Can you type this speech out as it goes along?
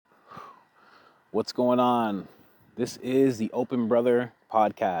What's going on? This is the Open Brother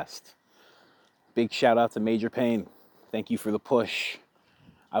podcast. Big shout out to Major Payne. Thank you for the push.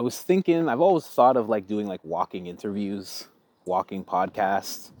 I've always thought of doing walking interviews, walking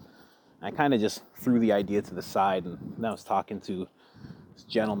podcasts. I kind of just threw the idea to the side, and then I was talking to this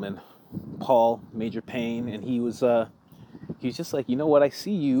gentleman, Paul, Major Payne, and he was just like, you know what, I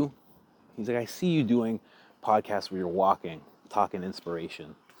see you. He's like, I see you doing podcasts where you're walking, talking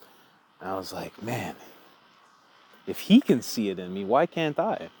inspiration. And I was like, man, if he can see it in me, why can't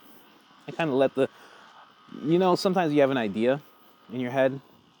I? I kind of sometimes you have an idea in your head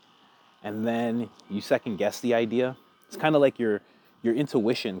and then you second guess the idea. It's kind of like your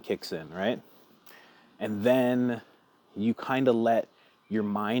intuition kicks in, right? And then you kind of let your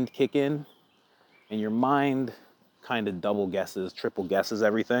mind kick in, and your mind kind of double guesses, triple guesses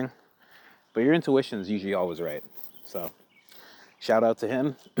everything. But your intuition is usually always right. So shout out to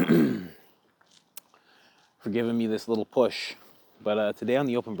him for giving me this little push. But today on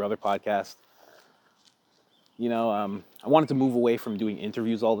the Open Brother podcast, I wanted to move away from doing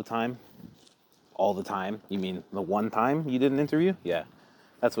interviews all the time. All the time? You mean the one time you did an interview? Yeah,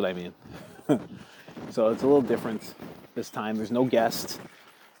 that's what I mean. So it's a little different this time. There's no guest.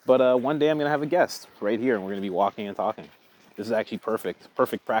 But one day I'm going to have a guest right here, and we're going to be walking and talking. This is actually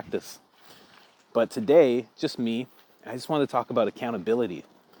perfect practice. But today, just me, I just wanted to talk about accountability,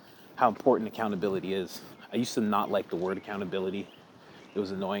 how important accountability is. I used to not like the word accountability. It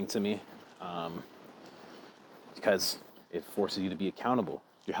was annoying to me because it forces you to be accountable.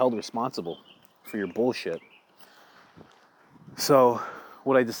 You're held responsible for your bullshit. So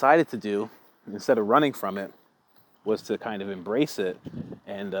what I decided to do, instead of running from it, was to kind of embrace it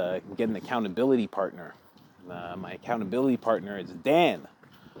and get an accountability partner. My accountability partner is Dan,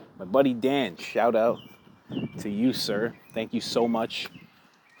 my buddy Dan. Shout out to you, sir. Thank you so much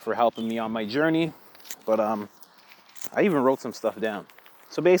for helping me on my journey. But I even wrote some stuff down.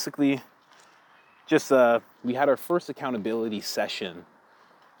 So basically, just we had our first accountability session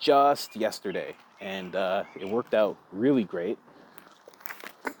just yesterday, and it worked out really great.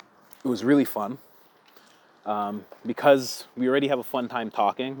 It was really fun. Because we already have a fun time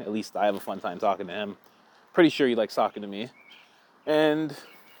talking. At least I have a fun time talking to him. Pretty sure he likes talking to me. And,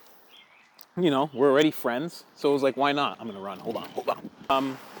 we're already friends. So it was like, why not? I'm going to run. Hold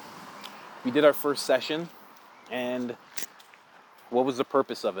on. We did our first session. And what was the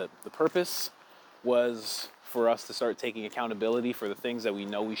purpose of it? The purpose was for us to start taking accountability for the things that we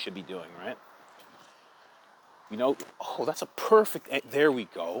know we should be doing, right? That's a perfect... There we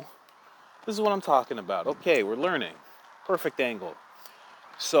go. This is what I'm talking about. Okay, we're learning. Perfect angle.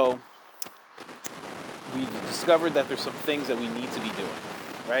 So, we discovered that there's some things that we need to be doing,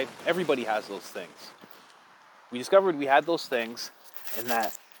 right? Everybody has those things. We discovered we had those things and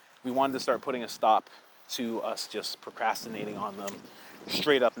that we wanted to start putting a stop to us just procrastinating on them,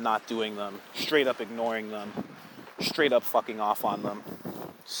 straight up not doing them, straight up ignoring them, straight up fucking off on them.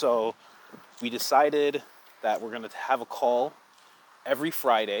 So, we decided that we're going to have a call every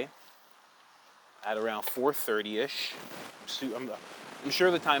Friday at around 4:30ish. I'm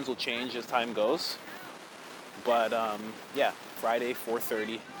sure the times will change as time goes. But Friday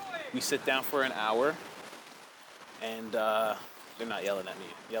 4:30. We sit down for an hour, and they're not yelling at me,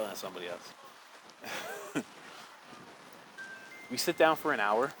 yelling at somebody else. We sit down for an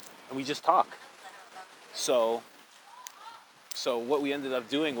hour and we just talk. So what we ended up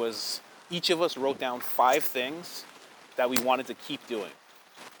doing was each of us wrote down 5 things that we wanted to keep doing.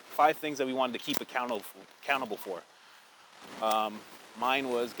 5 things that we wanted to keep accountable for. Mine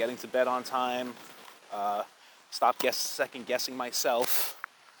was getting to bed on time, stop second guessing myself.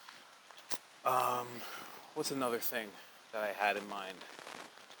 What's another thing that I had in mind?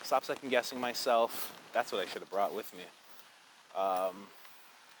 Stop second guessing myself. That's what I should have brought with me.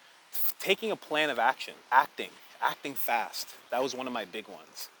 Taking a plan of action, acting fast. That was one of my big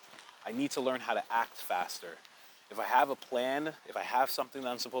ones. I need to learn how to act faster. If I have a plan, if I have something that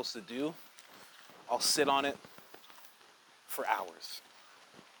I'm supposed to do, I'll sit on it for hours.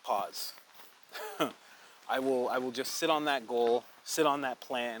 Pause. I will just sit on that goal, sit on that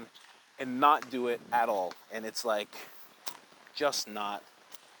plan, and not do it at all. And it's like just not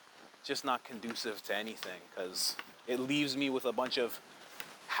conducive to anything, because it leaves me with a bunch of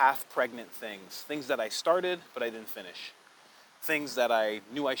half-pregnant things that I started but I didn't finish, things that I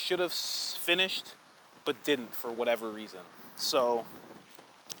knew I should have finished but didn't for whatever reason. So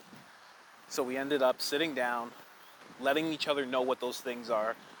we ended up sitting down, letting each other know what those things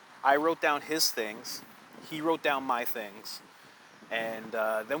are. I wrote down his things, he wrote down my things, and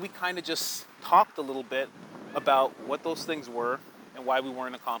then we kind of just talked a little bit about what those things were and why we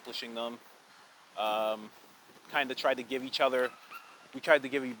weren't accomplishing them, Kind of tried to give each other, we tried to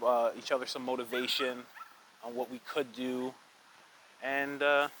give each other some motivation on what we could do. And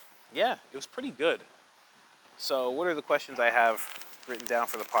yeah, it was pretty good. So, what are the questions I have written down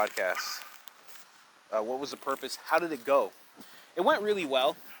for the podcast? What was the purpose? How did it go? It went really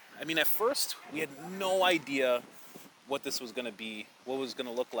well. I mean, at first, we had no idea what this was going to be, what it was going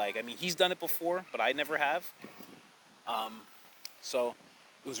to look like. I mean, he's done it before, but I never have. So,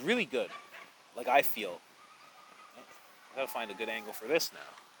 it was really good. Like, I feel. I gotta find a good angle for this now.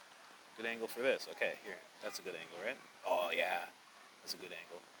 Good angle for this. Okay, here. That's a good angle, right? Oh, yeah. That's a good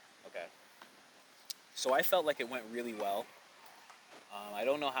angle. Okay. So I felt like it went really well. I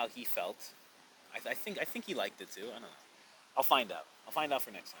don't know how he felt. I think he liked it too. I don't know. I'll find out. I'll find out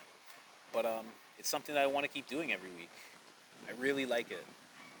for next time. But it's something that I want to keep doing every week. I really like it.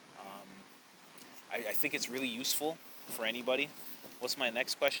 I think it's really useful for anybody. What's my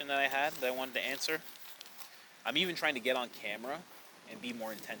next question that I had that I wanted to answer? I'm even trying to get on camera and be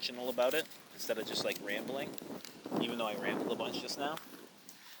more intentional about it instead of just like rambling, even though I rambled a bunch just now.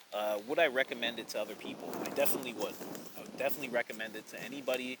 Would I recommend it to other people? I definitely would. I would definitely recommend it to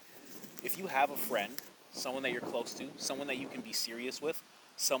anybody. If you have a friend, someone that you're close to, someone that you can be serious with,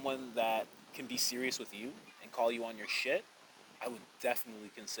 someone that can be serious with you and call you on your shit, I would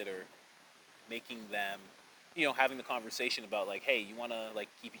definitely consider making them, having the conversation about like, hey, you want to like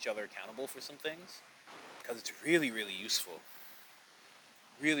keep each other accountable for some things? Because it's really, really useful.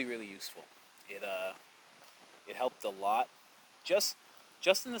 Really, really useful. It helped a lot. Just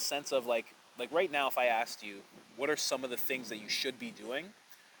just in the sense of like right now, if I asked you what are some of the things that you should be doing,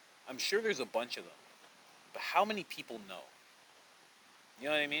 I'm sure there's a bunch of them. But how many people know? You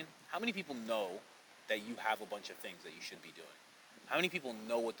know what I mean? How many people know that you have a bunch of things that you should be doing? How many people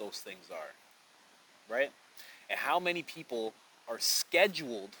know what those things are? Right? And how many people are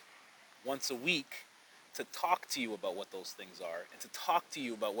scheduled once a week to talk to you about what those things are and to talk to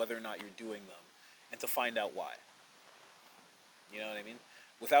you about whether or not you're doing them and to find out why? You know what I mean?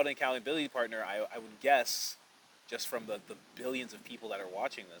 Without an accountability partner, I would guess, just from the billions of people that are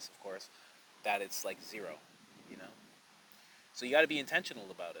watching this, of course, that it's like zero, you know? So you got to be intentional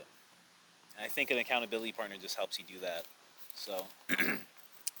about it. And I think an accountability partner just helps you do that. So it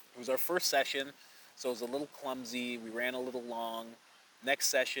was our first session, so it was a little clumsy. We ran a little long. Next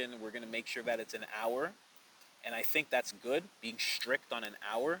session, we're going to make sure that it's an hour. And I think that's good, being strict on an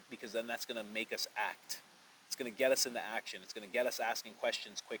hour, because then that's going to make us act. It's going to get us into action. It's going to get us asking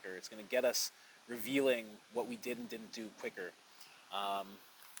questions quicker. It's going to get us revealing what we did and didn't do quicker.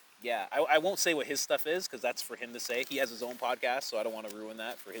 Yeah, I won't say what his stuff is because that's for him to say. He has his own podcast, so I don't want to ruin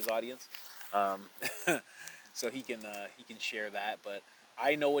that for his audience. Um, so he can share that. But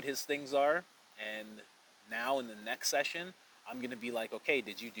I know what his things are, and now in the next session, I'm gonna be like, okay,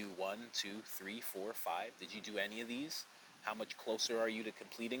 did you do 1, 2, 3, 4, 5? Did you do any of these? How much closer are you to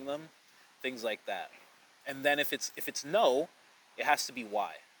completing them? Things like that. And then if it's no, it has to be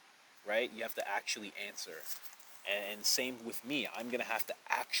why, right? You have to actually answer. And same with me. I'm going to have to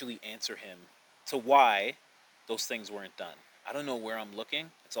actually answer him to why those things weren't done. I don't know where I'm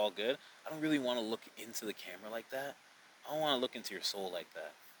looking. It's all good. I don't really want to look into the camera like that. I don't want to look into your soul like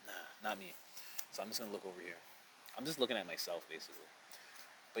that. Nah, not me. So I'm just going to look over here. I'm just looking at myself, basically.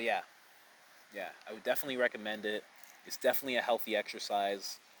 But yeah, I would definitely recommend it. It's definitely a healthy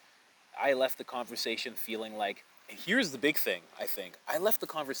exercise. I left the conversation feeling like, and here's the big thing, I think. I left the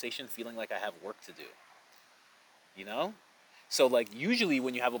conversation feeling like I have work to do. You know? So, like, usually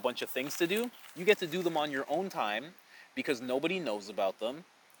when you have a bunch of things to do, you get to do them on your own time because nobody knows about them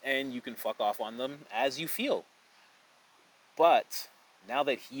and you can fuck off on them as you feel. But now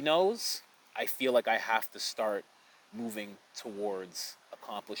that he knows, I feel like I have to start moving towards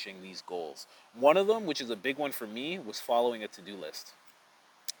accomplishing these goals. One of them, which is a big one for me, was following a to-do list.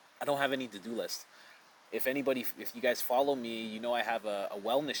 I don't have any to-do list. If you guys follow me, you know I have a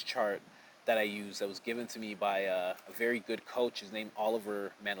wellness chart that I use that was given to me by a very good coach. His name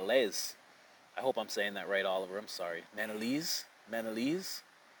Oliver Manalez. I hope I'm saying that right, Oliver. I'm sorry. Manalez?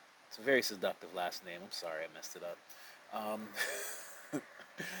 It's a very seductive last name. I'm sorry I messed it up.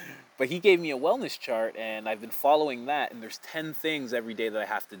 But he gave me a wellness chart, and I've been following that, and there's 10 things every day that I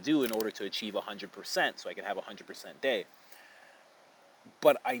have to do in order to achieve 100%, so I can have a 100% day.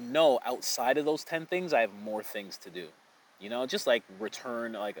 But I know outside of those 10 things, I have more things to do. You know, just like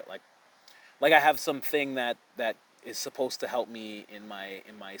return, like I have something that is supposed to help me in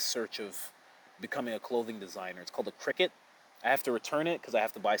my search of becoming a clothing designer. It's called a Cricut. I have to return it because I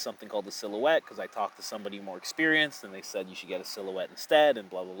have to buy something called the Silhouette because I talked to somebody more experienced and they said you should get a Silhouette instead and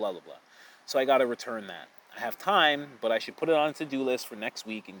blah, blah, blah, blah, blah. So I got to return that. I have time, but I should put it on a to-do list for next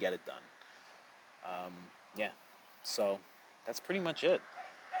week and get it done. Yeah, so that's pretty much it.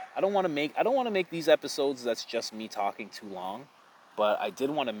 I don't want to make these episodes that's just me talking too long, but I did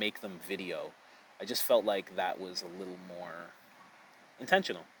want to make them video. I just felt like that was a little more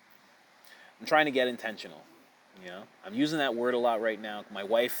intentional. I'm trying to get intentional. I'm using that word a lot right now. My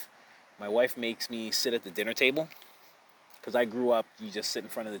wife makes me sit at the dinner table because I grew up. You just sit in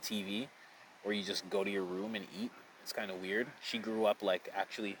front of the TV, or you just go to your room and eat. It's kind of weird. She grew up like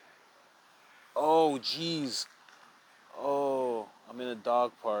actually. Oh, jeez. Oh, I'm in a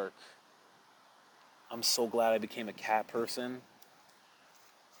dog park. I'm so glad I became a cat person.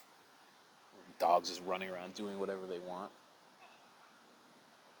 Dogs just running around doing whatever they want.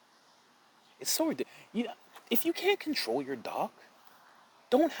 It's so ridiculous. If you can't control your dog,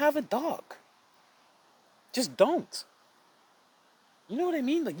 don't have a dog. Just don't. You know what I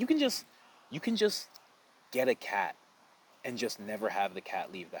mean? Like you can just get a cat and just never have the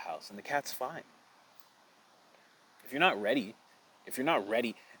cat leave the house, and the cat's fine. If you're not ready, if you're not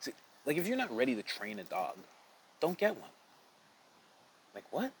ready, like if you're not ready to train a dog, don't get one. Like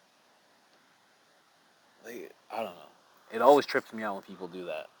what? Like I don't know. It always trips me out when people do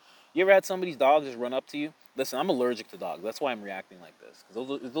that. You ever had somebody's dog just run up to you? Listen, I'm allergic to dogs. That's why I'm reacting like this.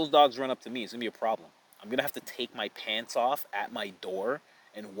 Because if those dogs run up to me, it's gonna be a problem. I'm gonna have to take my pants off at my door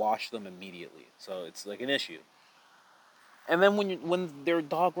and wash them immediately. So it's like an issue. And then when their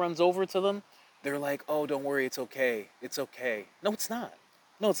dog runs over to them, they're like, "Oh, don't worry, it's okay. It's okay." No, it's not.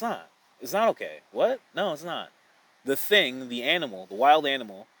 No, it's not. It's not okay. What? No, it's not. The animal, the wild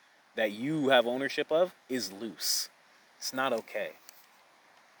animal that you have ownership of is loose. It's not okay.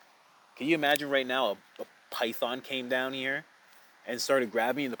 Can you imagine right now a python came down here and started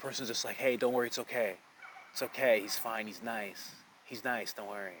grabbing me, and the person's just like, "Hey, don't worry, it's okay. It's okay. He's fine. He's nice. He's nice. Don't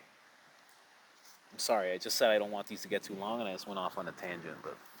worry." I'm sorry. I just said I don't want these to get too long, and I just went off on a tangent,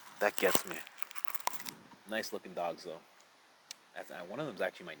 but that gets me. Nice looking dogs, though. One of them's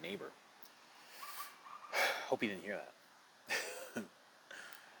actually my neighbor. Hope he didn't hear that.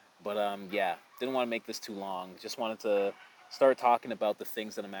 But yeah, didn't want to make this too long. Just wanted to start talking about the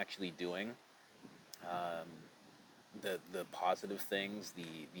things that I'm actually doing, um, the positive things,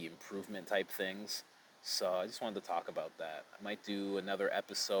 the improvement type things. So I just wanted to talk about that. I might do another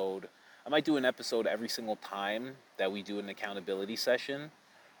episode. I might do an episode every single time that we do an accountability session,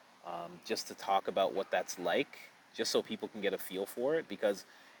 just to talk about what that's like, just so people can get a feel for it, because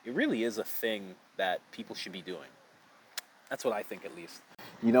it really is a thing that people should be doing. That's what I think, at least.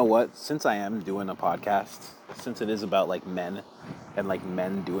 You know what? Since I am doing a podcast, since it is about like men and like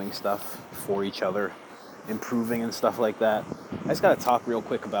men doing stuff for each other, improving and stuff like that, I just gotta talk real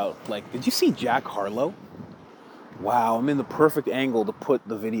quick about like, did you see Jack Harlow? Wow, I'm in the perfect angle to put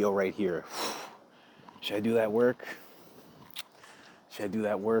the video right here. Should I do that work? Should I do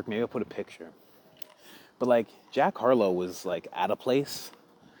that work? Maybe I'll put a picture. But like, Jack Harlow was like at a place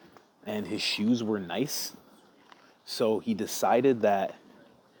and his shoes were nice. So he decided that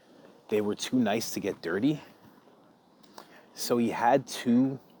they were too nice to get dirty. So he had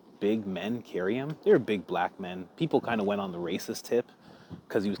two big men carry him. They were big black men. People kind of went on the racist tip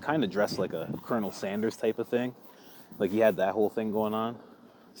because he was kind of dressed like a Colonel Sanders type of thing. Like he had that whole thing going on.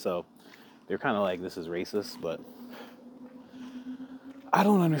 So they're kind of like, this is racist, but I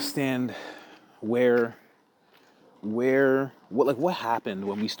don't understand what happened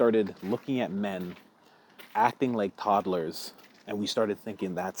when we started looking at men acting like toddlers, and we started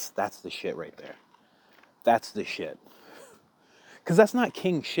thinking that's the shit right there. That's the shit. Because that's not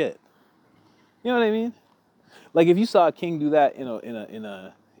king shit. You know what I mean? Like if you saw a king do that in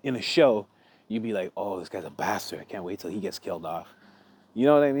a show, you'd be like, "Oh, this guy's a bastard. I can't wait till he gets killed off." You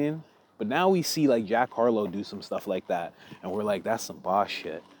know what I mean? But now we see like Jack Harlow do some stuff like that, and we're like, "That's some boss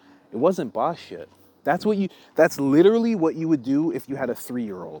shit." It wasn't boss shit. That's literally what you would do if you had a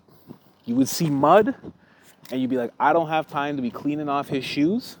 3-year-old. You would see mud, and you'd be like, "I don't have time to be cleaning off his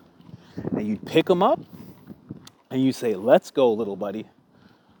shoes," and you'd pick him up, and you say, "Let's go, little buddy,"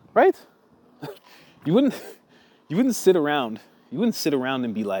 right? You wouldn't, you wouldn't sit around. You wouldn't sit around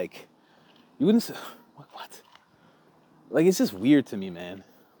and be like, you wouldn't. What? Like it's just weird to me, man.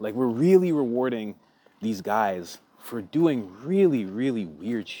 Like we're really rewarding these guys for doing really, really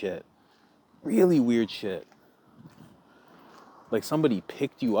weird shit. Really weird shit. Like somebody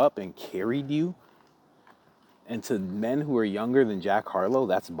picked you up and carried you. And to men who are younger than Jack Harlow,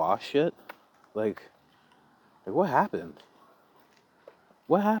 that's boss shit. Like what happened?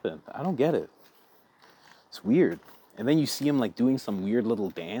 What happened? I don't get it. It's weird. And then you see him like doing some weird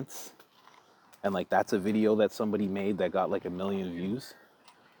little dance. And like that's a video that somebody made that got like 1 million views.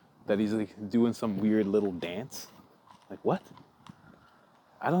 That he's like doing some weird little dance. Like what?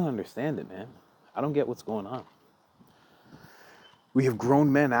 I don't understand it, man. I don't get what's going on. We have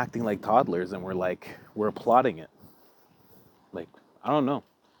grown men acting like toddlers, and we're applauding it. Like, I don't know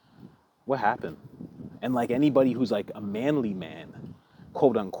what happened. And like anybody who's like a manly man,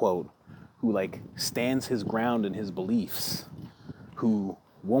 quote unquote, who like stands his ground in his beliefs, who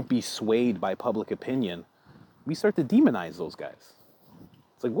won't be swayed by public opinion, we start to demonize those guys.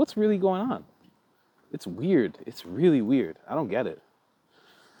 It's like, what's really going on? It's weird. It's really weird. I don't get it.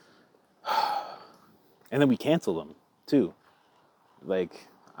 And then we cancel them too. Like,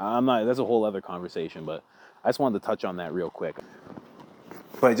 I'm not, that's a whole other conversation, but I just wanted to touch on that real quick.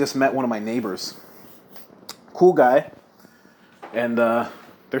 But I just met one of my neighbors. Cool guy. And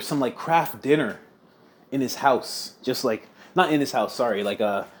there's some like craft dinner in his house. Just like, not in his house, sorry. Like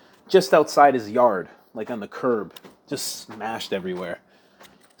just outside his yard. Like on the curb. Just smashed everywhere.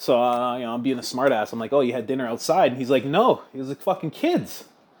 So, I'm being a smartass. I'm like, oh, you had dinner outside? And he's like, no. It was like fucking kids.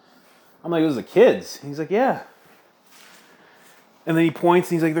 I'm like, it was the kids. He's like, yeah. And then he points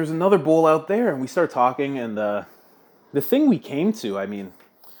and he's like, there's another bowl out there. And we start talking. And the thing we came to, I mean,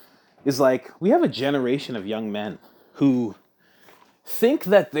 is like, we have a generation of young men who think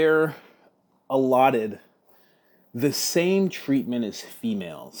that they're allotted the same treatment as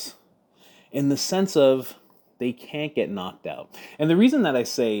females in the sense of they can't get knocked out. And the reason that I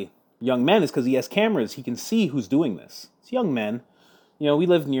say young men is because he has cameras. He can see who's doing this. It's young men. We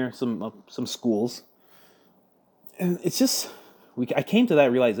live near some schools. And it's just, I came to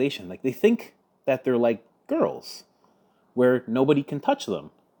that realization. Like, they think that they're like girls where nobody can touch them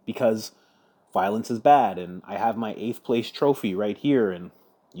because violence is bad. And I have my 8th place trophy right here. And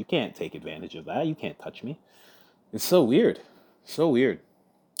you can't take advantage of that. You can't touch me. It's so weird. So weird.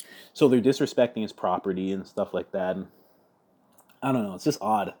 So they're disrespecting his property and stuff like that. And I don't know. It's just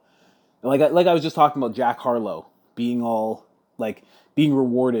odd. Like I was just talking about Jack Harlow being all like being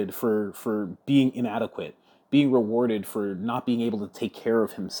rewarded for being inadequate, being rewarded for not being able to take care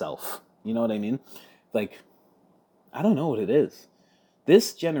of himself. You know what I mean? Like, I don't know what it is.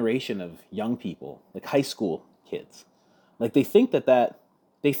 This generation of young people, like high school kids, like they think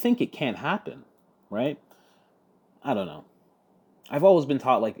they think it can't happen, right? I don't know. I've always been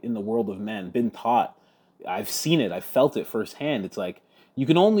taught, like, in the world of men, I've seen it, I've felt it firsthand. It's like, you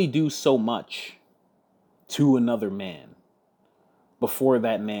can only do so much to another man before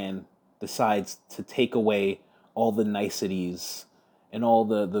that man decides to take away all the niceties and all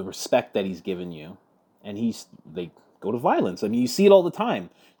the respect that he's given you. And they go to violence. I mean, you see it all the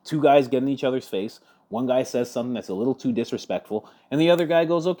time. 2 guys get in each other's face. One guy says something that's a little too disrespectful, and the other guy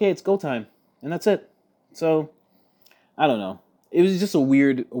goes, okay, it's go time. And that's it. So, I don't know. It was just a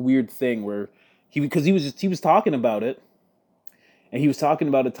weird thing where he was talking about it, and he was talking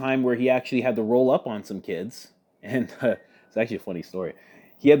about a time where he actually had to roll up on some kids, and it's actually a funny story.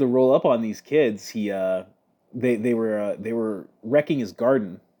 He had to roll up on these kids. They were wrecking his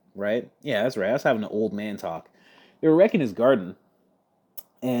garden, right? Yeah, that's right. I was having an old man talk. They were wrecking his garden,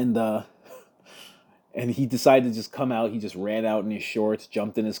 and he decided to just come out. He just ran out in his shorts,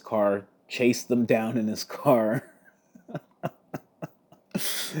 jumped in his car, chased them down in his car.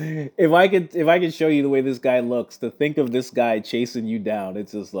 If I could show you the way this guy looks, to think of this guy chasing you down,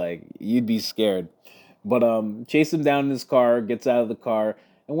 it's just like you'd be scared. But chase him down in his car, gets out of the car,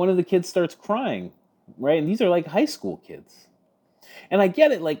 and one of the kids starts crying, right? And these are like high school kids. And I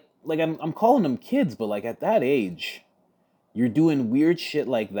get it, like I'm calling them kids, but like at that age, you're doing weird shit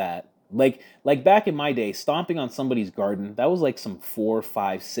like that. Like back in my day, stomping on somebody's garden, that was like some 4,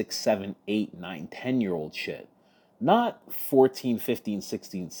 5, 6, 7, 8, 9, 10-year-old shit. Not 14, 15,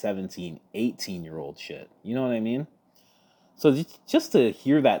 16, 17, 18-year-old shit. You know what I mean? So just to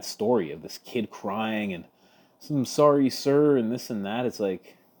hear that story of this kid crying and I'm sorry, sir, and this and that, it's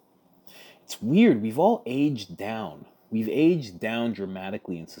like, it's weird. We've all aged down. We've aged down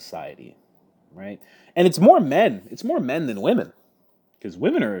dramatically in society, right? And it's more men. It's more men than women. Because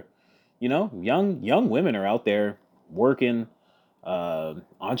women are, young women are out there working,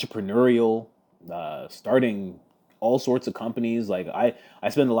 entrepreneurial, starting all sorts of companies. Like I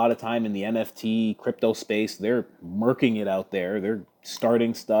spend a lot of time in the NFT crypto space. They're murking it out there. They're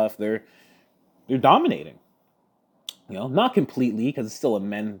starting stuff. They're dominating. Not completely, because it's still a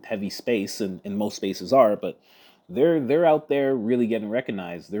men heavy space, and most spaces are, but they're out there really getting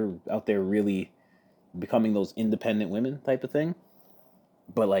recognized. They're out there really becoming those independent women type of thing.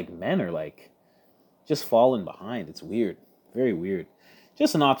 But like men are like just falling behind. It's weird. Very weird.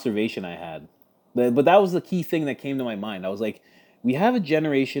 Just an observation I had. But that was the key thing that came to my mind. I was like, we have a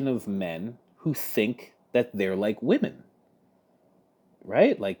generation of men who think that they're like women,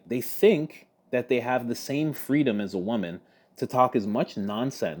 right? Like they think that they have the same freedom as a woman to talk as much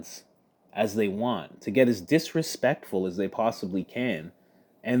nonsense as they want, to get as disrespectful as they possibly can,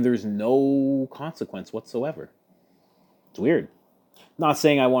 and there's no consequence whatsoever. It's weird. Not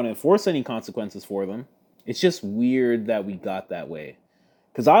saying I want to enforce any consequences for them. It's just weird that we got that way.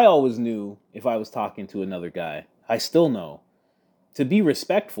 Because I always knew if I was talking to another guy, I still know, to be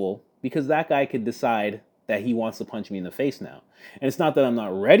respectful, because that guy could decide that he wants to punch me in the face now. And it's not that I'm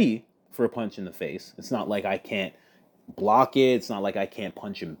not ready for a punch in the face. It's not like I can't block it. It's not like I can't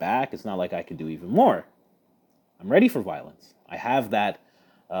punch him back. It's not like I could do even more. I'm ready for violence. I have that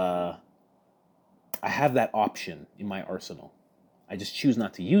option in my arsenal. I just choose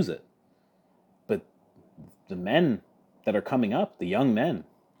not to use it. But the men that are coming up, the young men,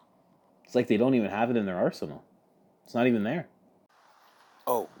 it's like they don't even have it in their arsenal. It's not even there.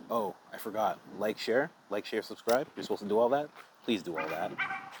 Oh, I forgot. Like, share, subscribe. You're supposed to do all that. Please do all that.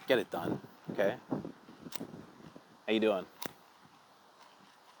 Get it done, okay? How you doing?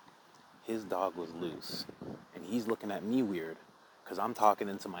 His dog was loose, and he's looking at me weird because I'm talking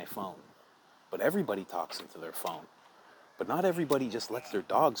into my phone. But everybody talks into their phone. But not everybody just lets their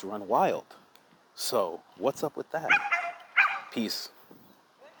dogs run wild. So, what's up with that? Peace.